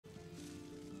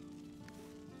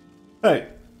Hey,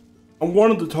 I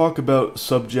wanted to talk about a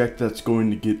subject that's going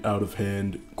to get out of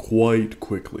hand quite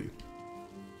quickly.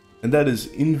 And that is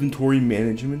inventory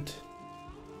management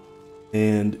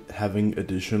and having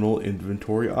additional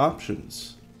inventory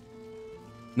options.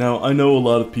 Now, I know a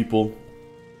lot of people,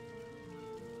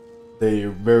 they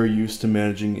are very used to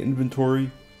managing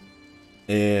inventory,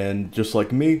 and just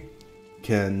like me,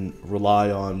 can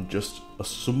rely on just a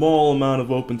small amount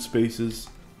of open spaces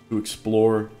to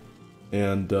explore.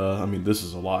 And, I mean, this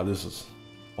is a lot.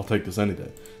 I'll take this any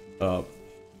day.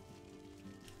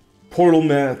 Portal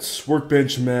mats,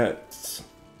 workbench mats,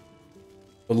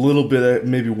 a little bit,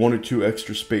 maybe one or two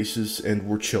extra spaces, and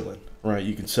we're chilling, right?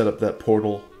 You can set up that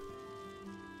portal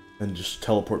and just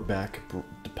teleport back,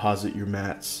 deposit your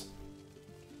mats.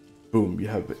 Boom, you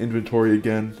have inventory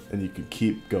again, and you can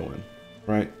keep going,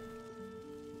 right?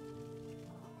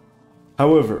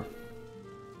 However,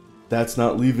 that's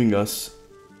not leaving us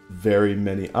very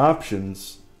many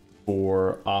options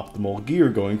for optimal gear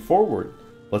going forward.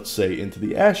 Let's say into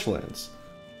the Ashlands.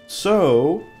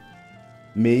 So,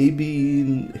 maybe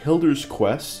in Hildr's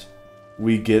quest,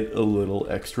 we get a little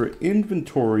extra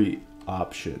inventory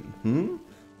option.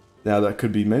 Now that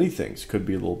could be many things. Could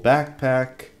be a little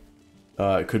backpack.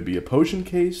 It could be a potion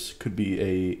case. Could be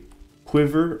a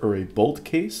quiver or a bolt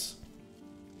case.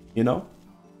 You know?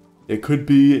 It could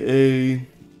be a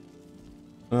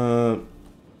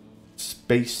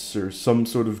space or some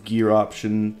sort of gear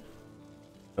option.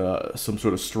 Some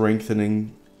sort of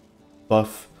strengthening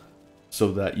buff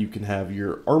so that you can have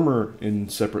your armor in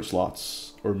separate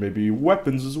slots, or maybe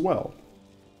weapons as well.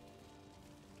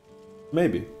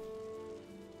 Maybe.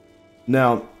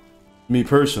 Now, me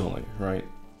personally, right?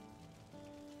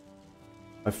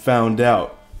 I found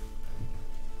out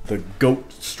the GOAT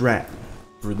strat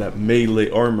for that melee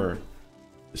armor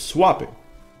is swapping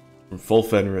from full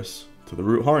Fenris to the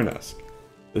root harness.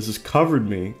 This has covered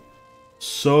me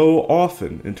so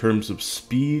often in terms of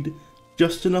speed,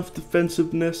 just enough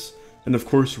defensiveness, and of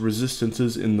course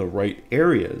resistances in the right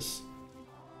areas,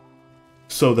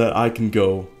 so that I can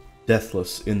go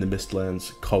deathless in the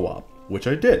Mistlands co-op, which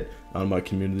I did on my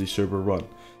community server run.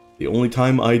 The only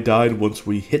time I died once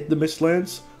we hit the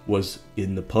Mistlands was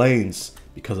in the plains,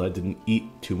 because I didn't eat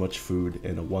too much food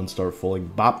and a 1-star fulling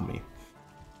bopped me.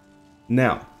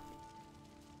 Now,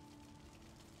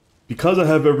 because I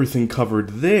have everything covered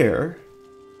there,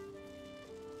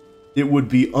 it would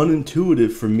be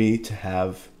unintuitive for me to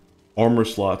have armor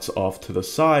slots off to the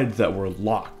side that were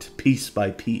locked piece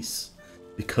by piece,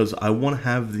 because I want to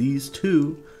have these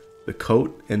two, the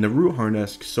coat and the root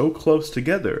harness, so close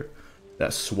together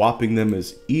that swapping them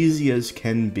as easy as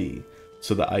can be,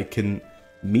 so that I can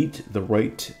meet the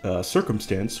right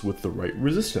circumstance with the right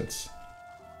resistance.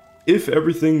 If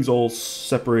everything's all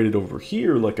separated over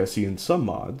here, like I see in some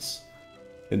mods,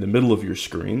 in the middle of your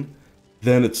screen,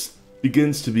 then it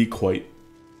begins to be quite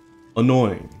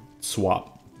annoying.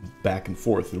 Swap back and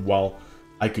forth, and while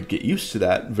I could get used to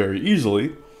that very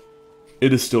easily,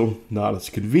 it is still not as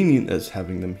convenient as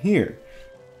having them here.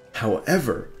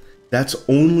 However, that's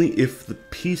only if the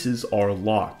pieces are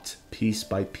locked piece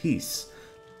by piece.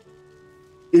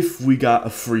 If we got a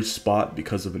free spot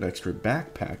because of an extra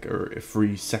backpack or a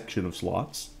free section of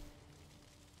slots,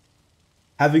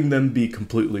 having them be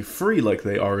completely free like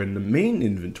they are in the main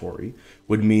inventory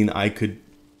would mean I could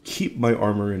keep my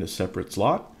armor in a separate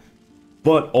slot,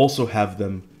 but also have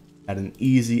them at an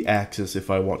easy access if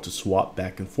I want to swap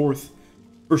back and forth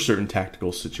for certain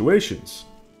tactical situations.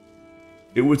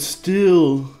 It would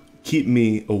still keep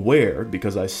me aware,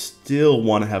 because I still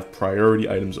want to have priority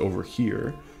items over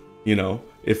here. You know,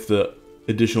 if the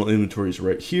additional inventory is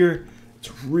right here,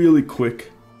 it's really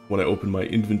quick when I open my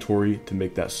inventory to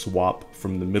make that swap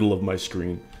from the middle of my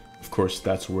screen. Of course,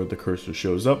 that's where the cursor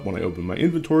shows up when I open my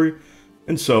inventory,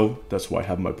 and so that's why I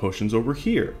have my potions over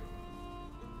here.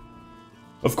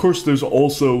 Of course, there's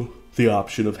also the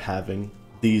option of having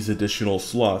these additional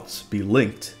slots be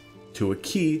linked to a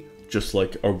key, just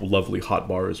like our lovely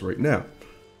hotbar is right now.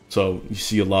 So you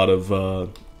see a lot of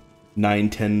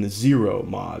 910-0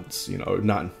 mods, you know,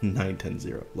 not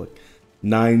 910-0, like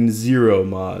 9-0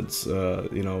 mods,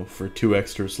 you know, for 2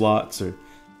 extra slots, or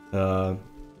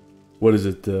what is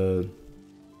it? There's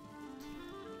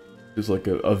like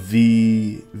a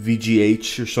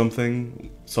VGH or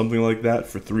something like that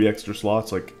for 3 extra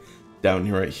slots, like down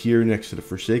here, right here next to the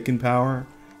Forsaken Power.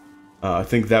 I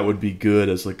think that would be good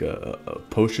as like a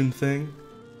potion thing.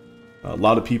 A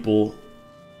lot of people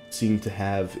seem to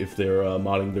have, if they're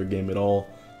modding their game at all,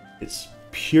 it's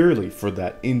purely for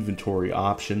that inventory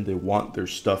option. They want their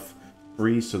stuff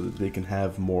free so that they can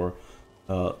have more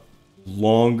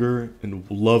longer and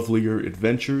lovelier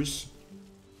adventures.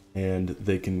 and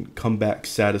they can come back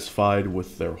satisfied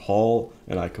with their haul,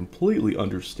 and I completely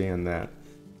understand that.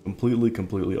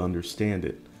 Completely understand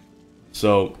it.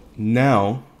 So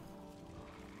now,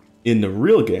 in the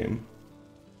real game,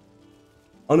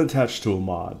 unattached to a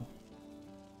mod,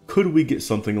 could we get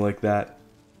something like that?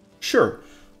 Sure.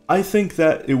 I think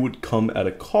that it would come at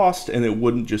a cost, and it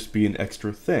wouldn't just be an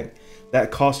extra thing.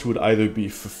 That cost would either be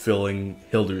fulfilling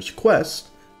Hildr's quest,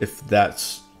 if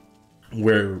that's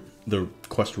where the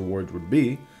quest reward would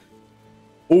be,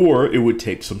 or it would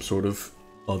take some sort of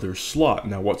other slot.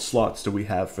 Now, what slots do we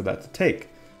have for that to take?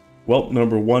 Well,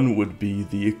 number one would be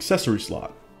the accessory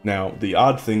slot. Now, the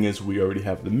odd thing is we already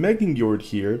have the Megingjord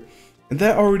here, and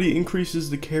that already increases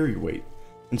the carry weight.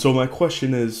 And so my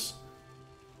question is,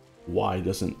 why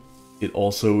doesn't it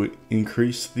also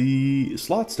increase the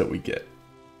slots that we get?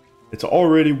 It's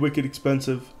already wicked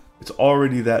expensive. It's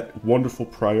already that wonderful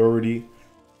priority.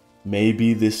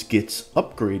 Maybe this gets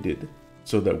upgraded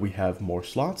so that we have more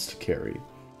slots to carry.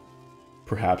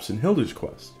 Perhaps in Hildr's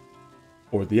quest,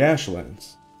 or the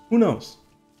Ashlands. Who knows?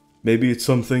 Maybe it's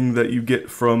something that you get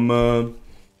from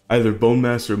either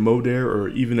Bonemaster Modare, or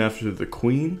even after the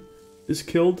Queen is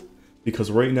killed.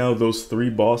 Because right now, those 3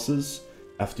 bosses,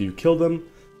 after you kill them,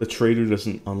 the trader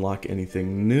doesn't unlock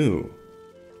anything new.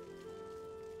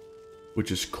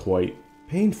 Which is quite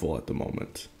painful at the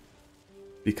moment.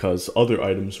 Because other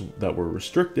items that were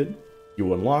restricted,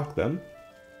 you unlock them.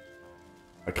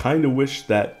 I kind of wish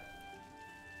that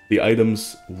the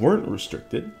items weren't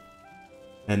restricted,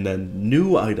 and then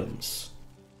new items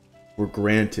were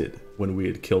granted when we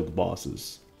had killed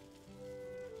bosses.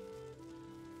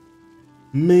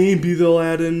 Maybe they'll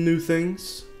add in new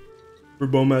things for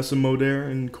Bonemaster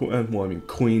Modare and well, I mean,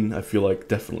 Queen, I feel like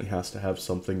definitely has to have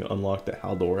something unlocked at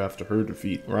Hildr after her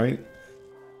defeat, right?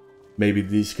 Maybe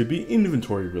these could be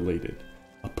inventory related.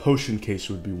 A potion case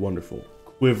would be wonderful.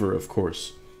 Quiver, of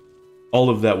course. All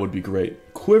of that would be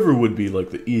great. Quiver would be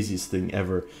like the easiest thing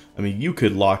ever. I mean, you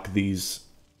could lock these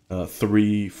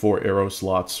 3-4 arrow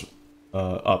slots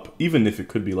up, even if it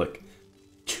could be like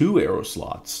 2 arrow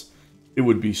slots. It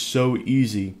would be so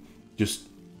easy. Just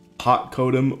hot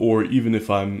code them, or even if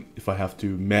I have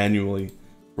to manually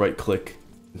right click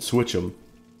and switch them,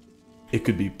 it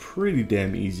could be pretty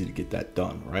damn easy to get that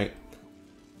done, right?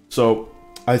 So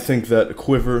I think that a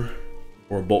quiver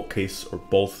or a bolt case or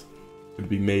both could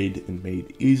be made and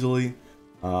made easily.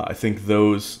 I think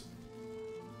those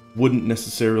wouldn't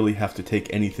necessarily have to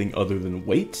take anything other than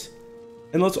weight.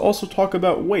 And let's also talk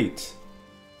about weight,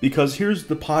 because here's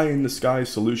the pie in the sky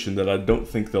solution that I don't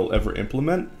think they'll ever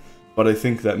implement, but I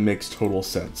think that makes total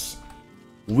sense.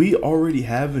 We already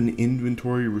have an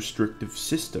inventory restrictive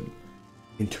system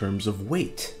in terms of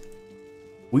weight.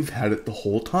 We've had it the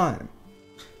whole time.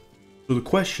 So the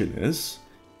question is,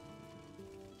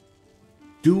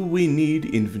 do we need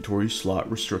inventory slot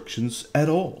restrictions at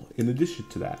all in addition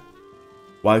to that?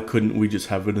 Why couldn't we just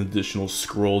have an additional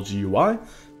scroll GUI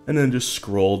and then just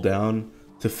scroll down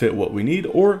to fit what we need?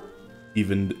 Or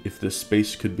even if this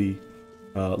space could be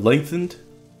lengthened,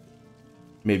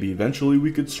 maybe eventually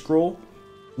we could scroll.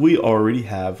 We already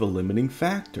have a limiting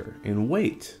factor in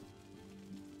weight.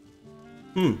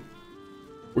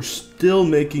 We're still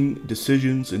making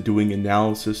decisions and doing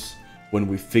analysis when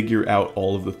we figure out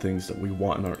all of the things that we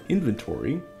want in our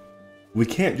inventory. We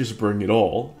can't just bring it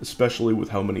all, especially with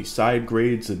how many side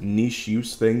grades and niche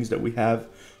use things that we have.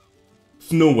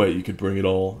 There's no way you could bring it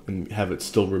all and have it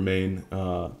still remain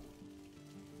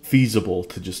feasible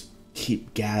to just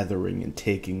keep gathering and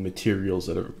taking materials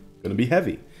that are going to be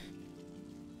heavy.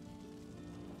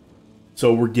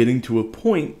 So we're getting to a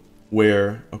point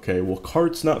where, okay, well,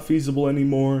 cart's not feasible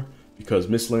anymore because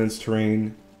Mistlands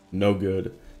terrain, no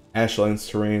good. Ashlands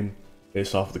terrain,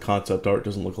 based off of the concept art,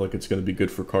 doesn't look like it's going to be good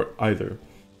for cart either.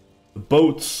 The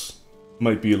boats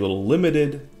might be a little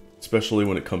limited, especially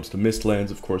when it comes to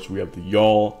Mistlands. Of course, we have the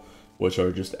yawl, which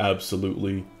are just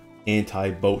absolutely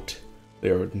anti-boat. They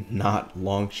are not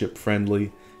longship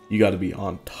friendly. You got to be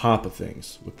on top of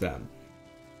things with them.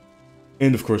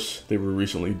 And of course, they were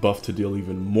recently buffed to deal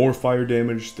even more fire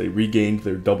damage. They regained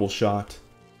their double shot,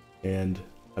 and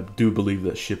I do believe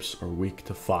that ships are weak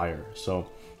to fire, so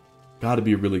gotta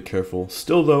be really careful.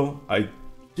 Still though, I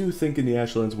do think in the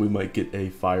Ashlands we might get a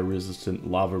fire-resistant,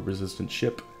 lava-resistant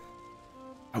ship.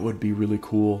 That would be really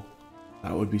cool.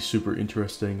 That would be super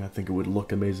interesting. I think it would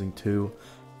look amazing too.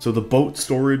 So the boat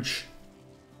storage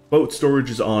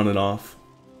is on and off,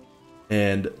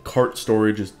 and cart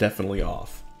storage is definitely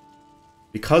off.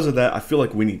 Because of that, I feel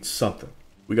like we need something.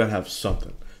 We gotta have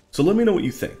something. So let me know what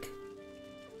you think.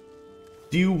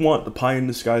 Do you want the pie in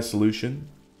the sky solution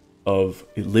of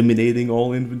eliminating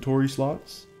all inventory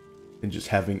slots? and just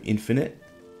having infinite?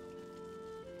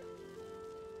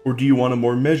 Or do you want a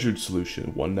more measured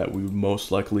solution, one that we would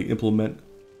most likely implement?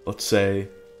 Let's say,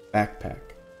 backpack.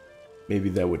 Maybe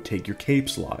that would take your cape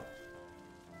slot.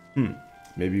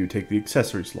 Maybe you take the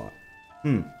accessory slot.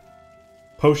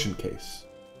 Potion case.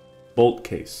 Bolt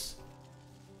case.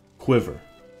 Quiver.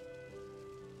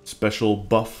 Special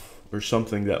buff or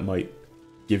something that might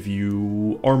give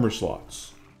you armor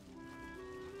slots.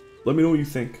 Let me know what you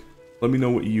think. Let me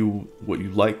know what you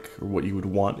like or what you would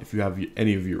want if you have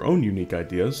any of your own unique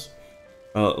ideas.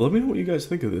 Let me know what you guys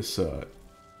think of this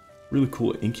really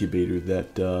cool incubator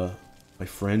that my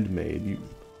friend made.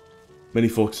 Many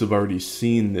folks have already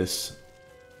seen this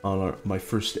on my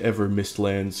first ever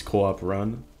Mistlands co-op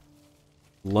run.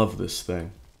 Love this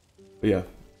thing. But yeah,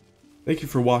 thank you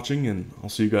for watching, and I'll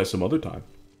see you guys some other time.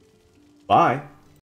 Bye!